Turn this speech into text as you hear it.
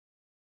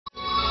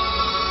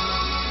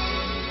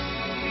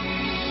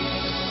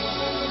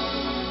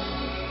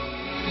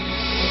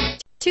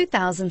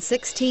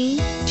2016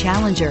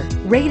 Challenger.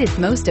 Rated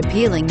most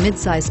appealing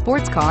midsize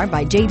sports car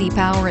by J.D.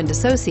 Power and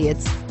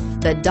Associates,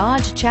 the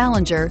Dodge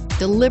Challenger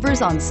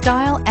delivers on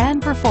style and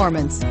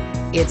performance.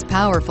 It's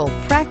powerful,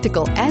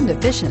 practical, and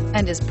efficient,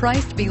 and is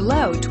priced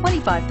below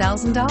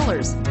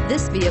 $25,000.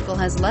 This vehicle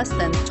has less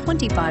than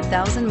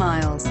 25,000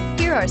 miles.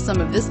 Here are some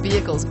of this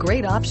vehicle's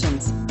great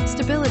options: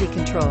 stability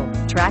control,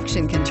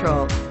 traction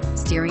control,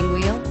 steering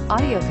wheel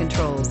audio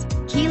controls,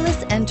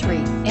 keyless entry,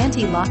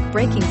 anti-lock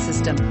braking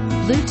system,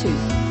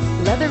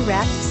 Bluetooth,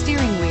 leather-wrapped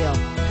steering wheel,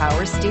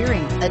 power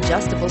steering,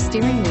 adjustable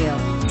steering wheel,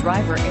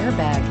 driver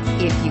airbag.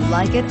 If you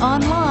like it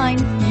online,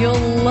 you'll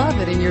love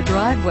it in your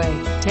driveway.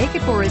 Take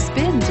it for a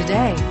spin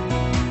today.